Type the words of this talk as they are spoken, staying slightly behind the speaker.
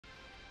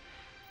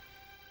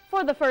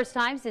For the first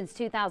time since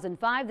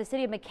 2005, the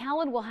city of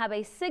McAllen will have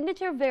a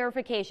signature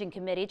verification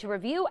committee to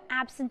review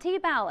absentee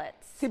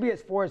ballots.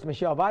 CBS 4's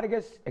Michelle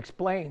Vargas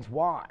explains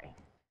why.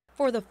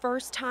 For the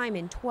first time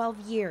in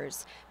 12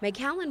 years,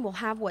 McAllen will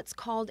have what's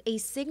called a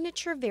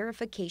signature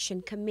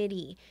verification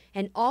committee,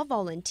 an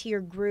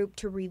all-volunteer group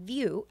to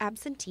review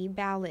absentee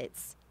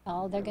ballots.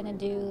 All they're going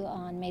to do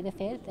on May the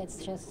 5th is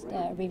just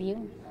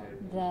review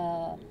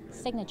the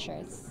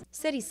signatures.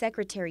 City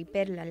Secretary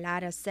Perla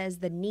Lara says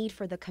the need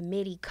for the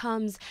committee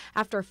comes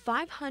after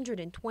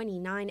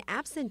 529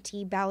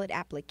 absentee ballot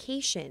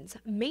applications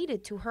made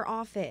it to her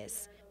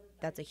office.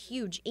 That's a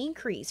huge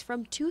increase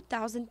from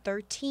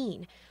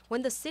 2013,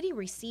 when the city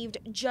received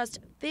just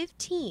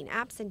 15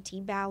 absentee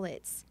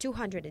ballots.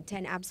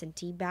 210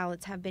 absentee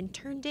ballots have been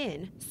turned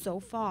in so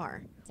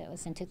far. It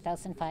was in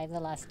 2005 the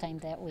last time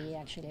that we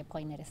actually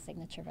appointed a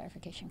signature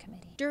verification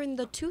committee. During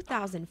the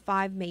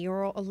 2005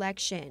 mayoral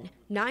election,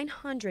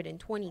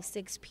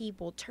 926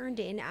 people turned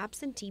in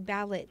absentee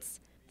ballots.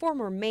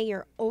 Former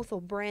Mayor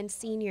Othel Brand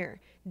Sr.,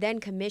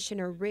 then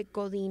Commissioner Rick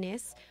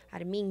Godinez,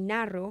 Armin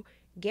Narro,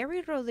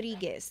 Gary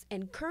Rodriguez,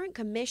 and current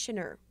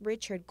Commissioner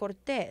Richard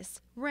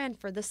Cortez ran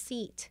for the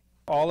seat.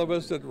 All of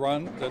us that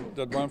run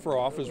for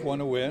office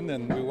want to win,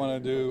 and we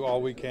want to do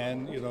all we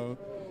can,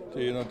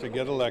 to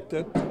get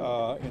elected.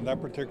 In that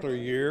particular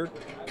year,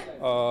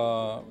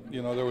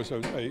 there was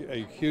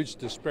a huge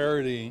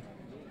disparity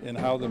in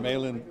how the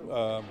mail-in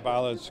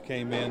ballots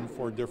came in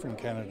for different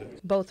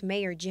candidates. Both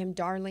Mayor Jim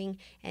Darling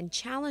and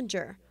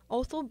challenger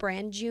Othel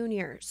Brand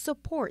Jr.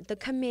 support the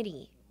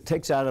committee. It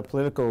takes out a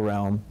political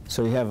realm,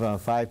 so you have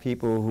 5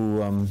 people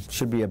who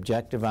should be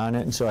objective on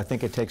it, and so I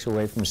think it takes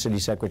away from the city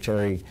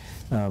secretary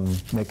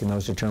making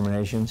those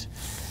determinations.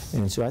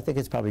 And so I think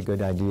it's probably a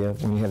good idea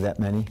when you have that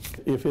many.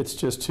 If it's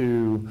just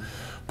to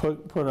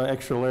put an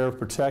extra layer of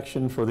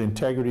protection for the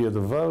integrity of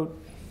the vote,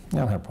 I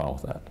don't have a problem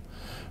with that.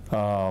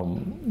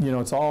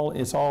 It's all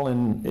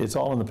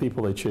in the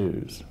people they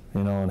choose,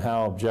 and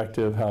how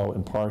objective, how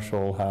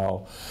impartial,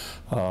 how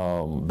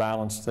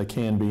balanced they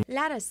can be.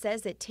 Lara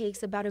says it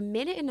takes about a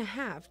minute and a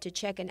half to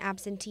check an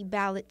absentee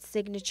ballot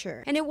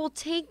signature, and it will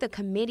take the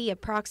committee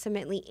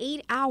approximately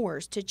 8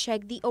 hours to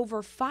check the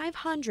over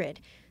 500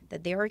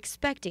 that they are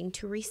expecting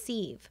to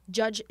receive.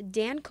 Judge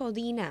Dan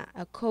Codina,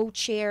 a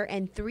co-chair,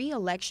 and 3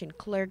 election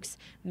clerks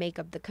make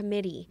up the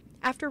committee.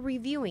 After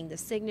reviewing the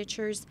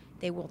signatures,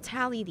 they will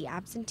tally the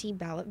absentee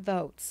ballot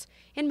votes.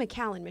 In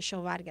McAllen,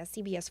 Michelle Vargas,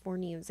 CBS 4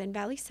 News and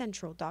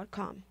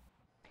ValleyCentral.com.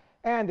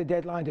 And the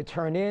deadline to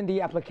turn in the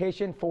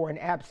application for an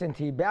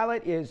absentee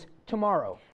ballot is tomorrow.